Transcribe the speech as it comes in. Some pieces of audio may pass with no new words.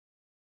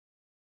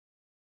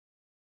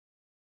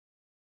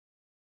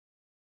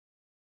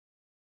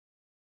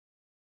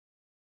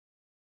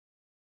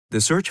The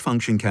search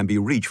function can be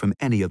reached from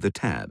any of the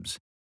tabs,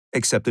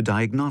 except the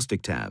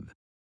Diagnostic tab.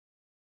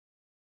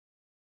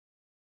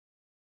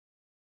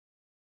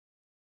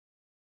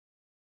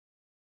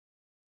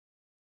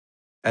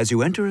 As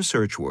you enter a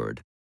search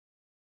word,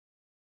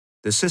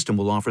 the system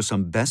will offer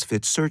some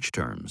best-fit search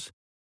terms.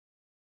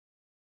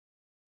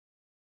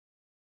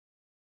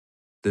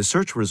 The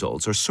search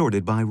results are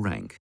sorted by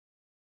rank.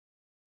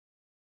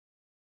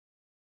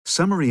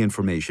 Summary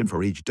information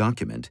for each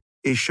document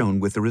is shown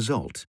with the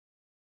result.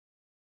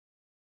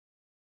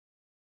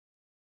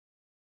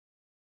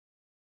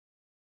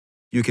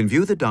 You can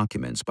view the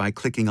documents by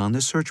clicking on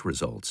the search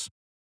results.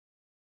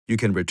 You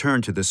can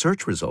return to the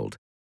search result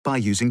by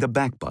using the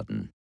back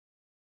button.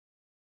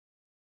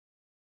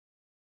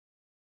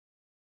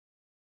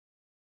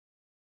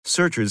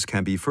 Searches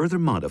can be further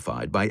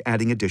modified by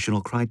adding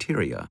additional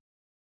criteria,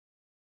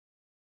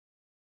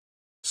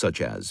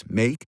 such as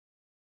make,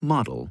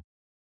 model,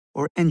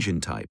 or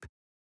engine type.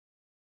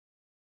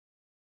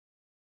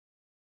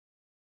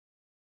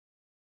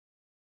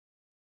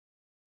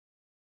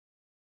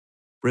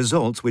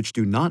 Results which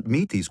do not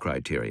meet these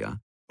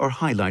criteria are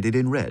highlighted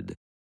in red.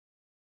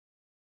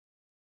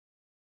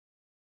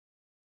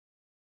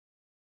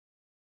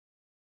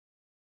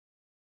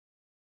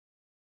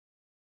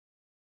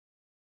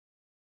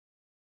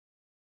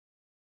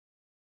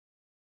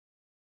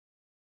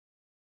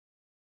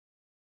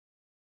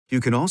 You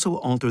can also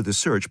alter the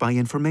search by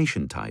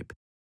information type.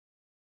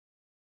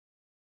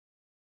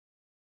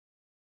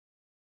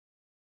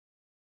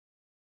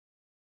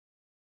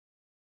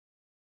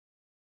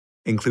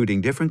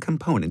 Including different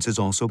components is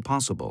also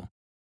possible.